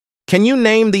Can you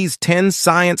name these 10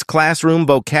 science classroom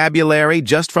vocabulary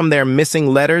just from their missing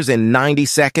letters in 90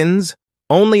 seconds?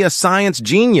 Only a science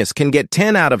genius can get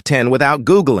 10 out of 10 without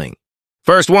Googling.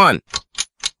 First one.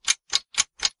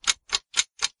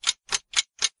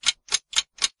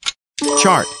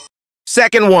 Chart.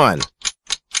 Second one.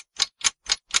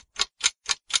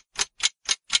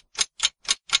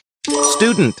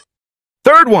 Student.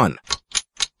 Third one.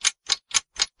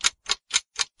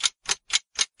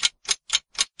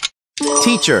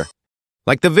 Teacher.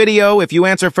 Like the video if you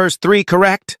answer first 3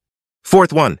 correct.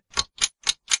 Fourth one.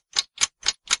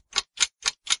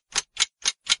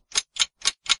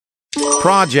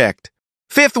 Project.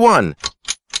 Fifth one.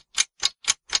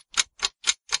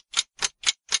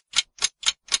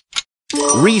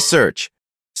 Research.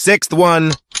 Sixth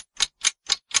one.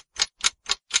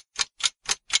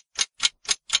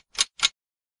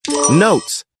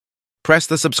 Notes. Press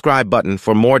the subscribe button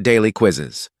for more daily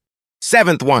quizzes.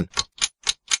 Seventh one.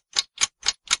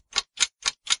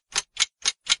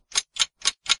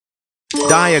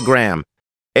 Diagram.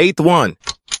 Eighth one.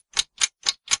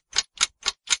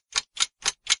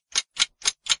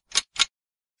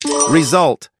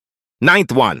 Result.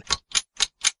 Ninth one.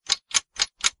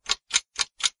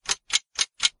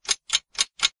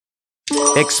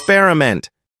 Experiment.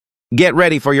 Get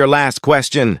ready for your last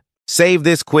question. Save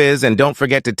this quiz and don't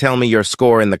forget to tell me your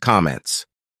score in the comments.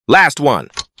 Last one.